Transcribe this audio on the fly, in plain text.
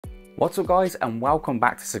What's up guys, and welcome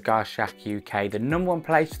back to Cigar Shack UK, the #1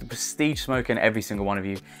 place for the prestige smoker in every single one of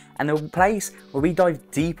you, and the place where we dive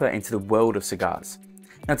deeper into the world of cigars.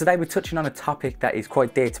 Now today we're touching on a topic that is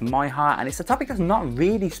quite dear to my heart, and it's a topic that's not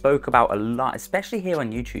really spoke about a lot, especially here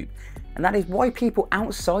on YouTube, and that is why people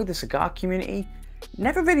outside the cigar community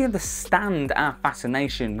never really understand our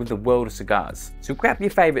fascination with the world of cigars. So grab your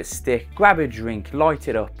favourite stick, grab a drink, light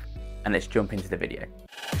it up, and let's jump into the video.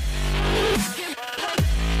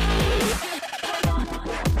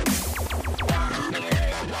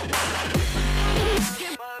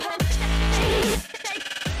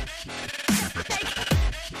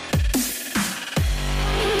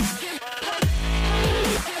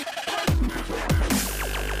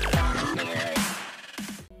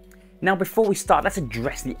 Now before we start, let's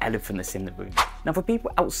address the elephant that's in the room. Now for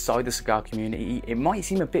people outside the cigar community, it might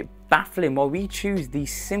seem a bit baffling why we choose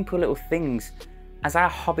these simple little things as our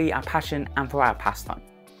hobby, our passion, and for our pastime.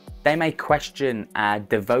 They may question our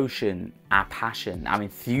devotion, our passion, our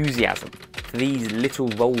enthusiasm for these little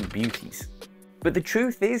rolled beauties. But the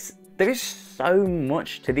truth is, there is so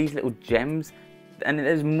much to these little gems, and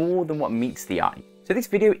there's more than what meets the eye. So this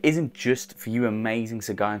video isn't just for you amazing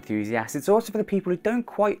cigar enthusiasts, it's also for the people who don't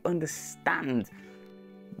quite understand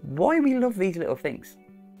why we love these little things.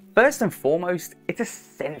 First and foremost, it's a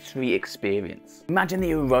sensory experience. Imagine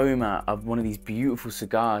the aroma of one of these beautiful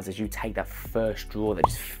cigars as you take that first draw that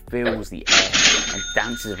just fills the air and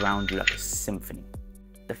dances around you like a symphony.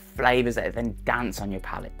 The flavours that then dance on your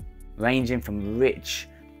palate, ranging from rich,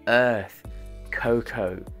 earth,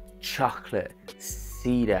 cocoa, chocolate,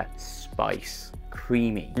 cedar, spice,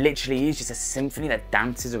 creamy. Literally is just a symphony that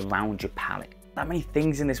dances around your palate. That many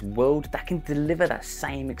things in this world that can deliver that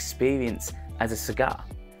same experience as a cigar.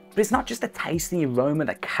 But it's not just the taste and the aroma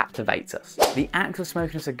that captivates us. The act of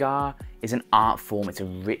smoking a cigar is an art form, it's a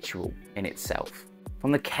ritual in itself.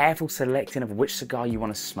 From the careful selecting of which cigar you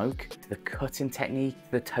want to smoke, to the cutting technique,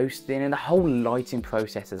 to the toasting, and the whole lighting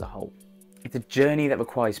process as a whole. It's a journey that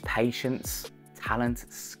requires patience, talent,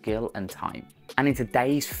 skill, and time. And in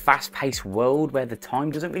today's fast-paced world where the time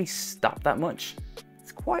doesn't really stop that much,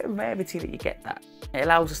 it's quite a rarity that you get that. It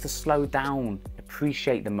allows us to slow down,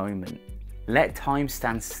 appreciate the moment, let time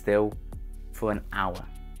stand still for an hour,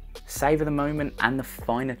 savor the moment and the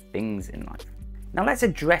finer things in life. Now let's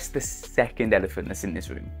address the second elephant that's in this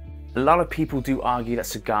room. A lot of people do argue that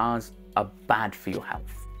cigars are bad for your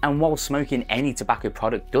health. And while smoking any tobacco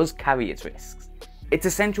product does carry its risks, it's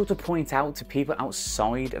essential to point out to people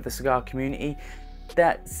outside of the cigar community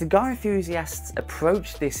that cigar enthusiasts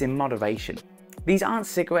approach this in moderation. These aren't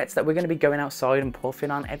cigarettes that we're going to be going outside and puffing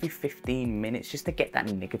on every 15 minutes just to get that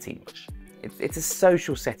nicotine rush. It's a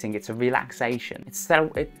social setting, it's a relaxation, it's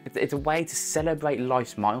a way to celebrate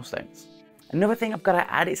life's milestones. Another thing I've got to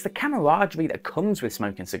add, it's the camaraderie that comes with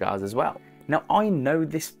smoking cigars as well. Now I know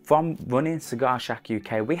this from running Cigar Shack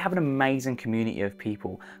UK. We have an amazing community of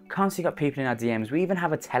people. Constantly got people in our DMs. We even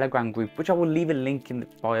have a Telegram group, which I will leave a link in the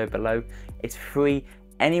bio below. It's free,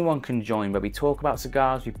 anyone can join, where we talk about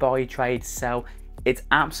cigars, we buy, trade, sell. It's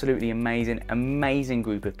absolutely amazing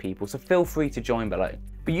group of people, so feel free to join below.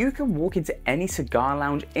 But you can walk into any cigar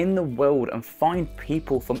lounge in the world and find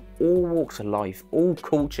people from all walks of life, all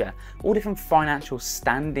culture, all different financial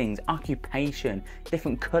standings, occupation,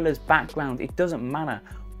 different colours, background, it doesn't matter.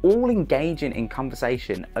 All engaging in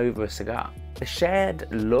conversation over a cigar. The shared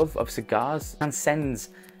love of cigars transcends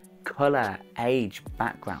colour, age,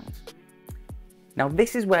 background. Now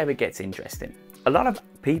this is where it gets interesting. A lot of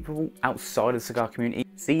people outside of the cigar community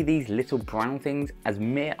see these little brown things as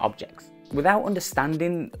mere objects, without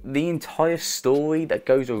understanding the entire story that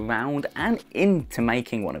goes around and into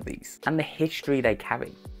making one of these, and the history they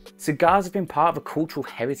carry. Cigars have been part of a cultural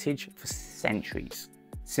heritage for centuries,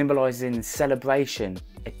 symbolising celebration,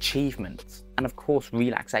 achievement, and of course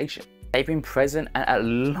relaxation. They've been present at a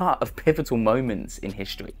lot of pivotal moments in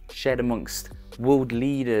history, shared amongst world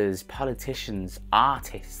leaders, politicians,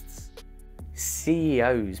 artists,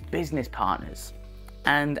 CEOs, business partners.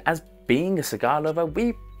 And as being a cigar lover,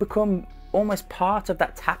 we become almost part of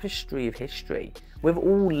that tapestry of history. We're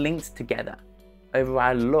all linked together over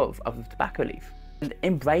our love of the tobacco leaf. And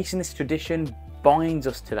embracing this tradition binds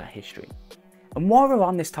us to that history. And while we're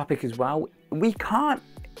on this topic as well, we can't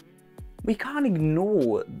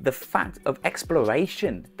ignore the fact of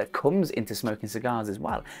exploration that comes into smoking cigars as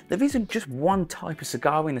well. There isn't just one type of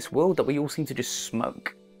cigar in this world that we all seem to just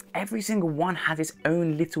smoke. Every single one has its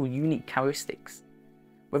own little unique characteristics,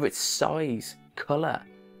 whether it's size, colour,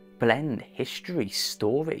 blend, history,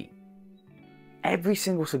 story. Every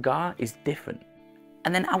single cigar is different.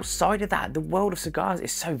 And then outside of that, the world of cigars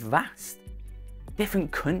is so vast.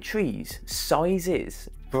 Different countries, sizes,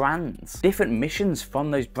 brands, different missions from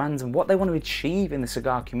those brands and what they want to achieve in the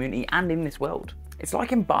cigar community and in this world. It's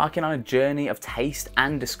like embarking on a journey of taste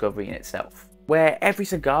and discovery in itself, where every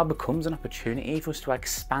cigar becomes an opportunity for us to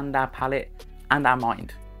expand our palate and our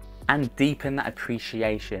mind and deepen that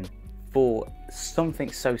appreciation for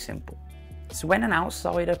something so simple. So when an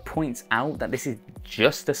outsider points out that this is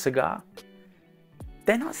just a cigar,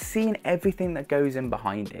 they're not seeing everything that goes in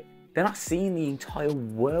behind it. They're not seeing the entire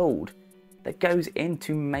world that goes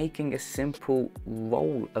into making a simple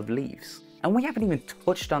roll of leaves. And we haven't even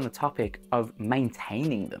touched on the topic of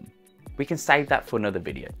maintaining them. We can save that for another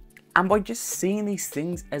video. And by just seeing these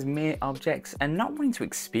things as mere objects and not wanting to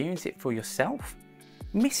experience it for yourself,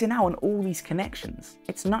 missing out on all these connections.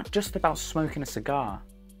 It's not just about smoking a cigar.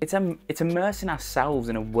 It's immersing ourselves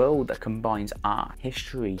in a world that combines art,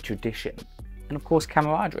 history, tradition, and of course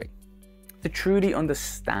camaraderie. To truly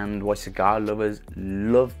understand why cigar lovers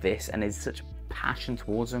love this and there's such passion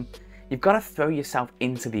towards them, you've got to throw yourself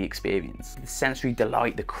into the experience. The sensory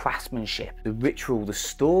delight, the craftsmanship, the ritual, the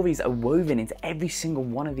stories that are woven into every single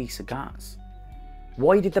one of these cigars.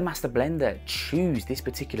 Why did the master blender choose this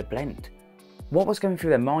particular blend? What was going through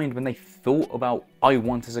their mind when they thought about, I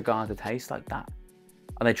want a cigar to taste like that?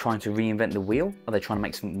 Are they trying to reinvent the wheel? Are they trying to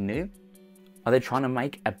make something new? Are they trying to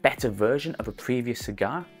make a better version of a previous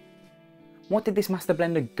cigar? What did this master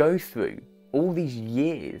blender go through all these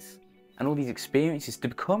years and all these experiences to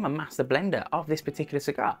become a master blender of this particular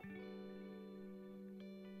cigar?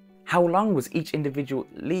 How long was each individual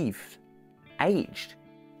leaf aged?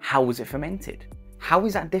 How was it fermented? How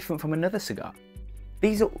is that different from another cigar?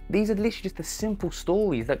 These are literally just the simple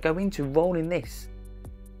stories that go into rolling this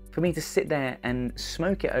for me to sit there and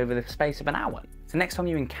smoke it over the space of an hour. So next time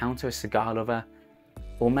you encounter a cigar lover,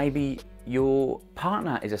 or maybe your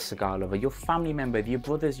partner is a cigar lover, your family member, your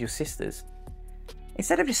brothers, your sisters,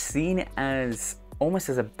 instead of just seeing it as almost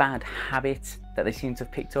as a bad habit that they seem to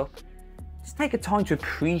have picked up, just take a time to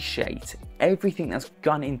appreciate everything that's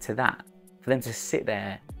gone into that for them to sit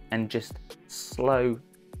there and just slow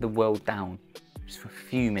the world down just for a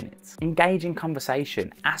few minutes. Engage in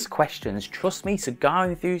conversation, ask questions. Trust me, cigar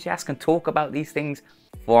enthusiasts can talk about these things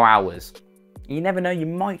for hours. You never know, you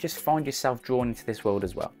might just find yourself drawn into this world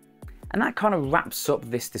as well. And that kind of wraps up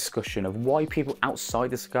this discussion of why people outside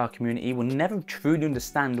the cigar community will never truly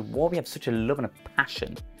understand why we have such a love and a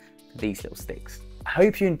passion for these little sticks. I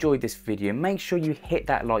hope you enjoyed this video. Make sure you hit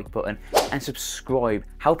that like button and subscribe.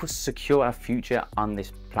 Help us secure our future on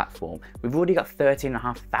this platform. We've already got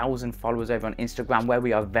 13,500 followers over on Instagram where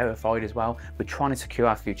we are verified as well. We're trying to secure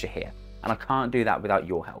our future here, and I can't do that without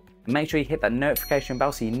your help. Make sure you hit that notification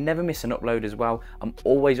bell so you never miss an upload as well. I'm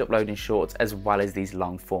always uploading shorts as well as these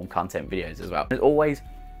long form content videos as well. As always,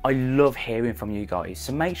 I love hearing from you guys.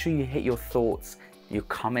 So make sure you hit your thoughts, your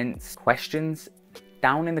comments, questions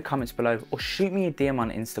down in the comments below, or shoot me a DM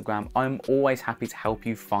on Instagram. I'm always happy to help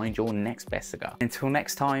you find your next best cigar. Until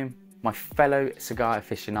next time, my fellow cigar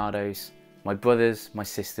aficionados, my brothers, my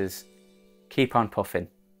sisters, keep on puffing,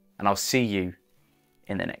 and I'll see you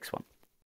in the next one.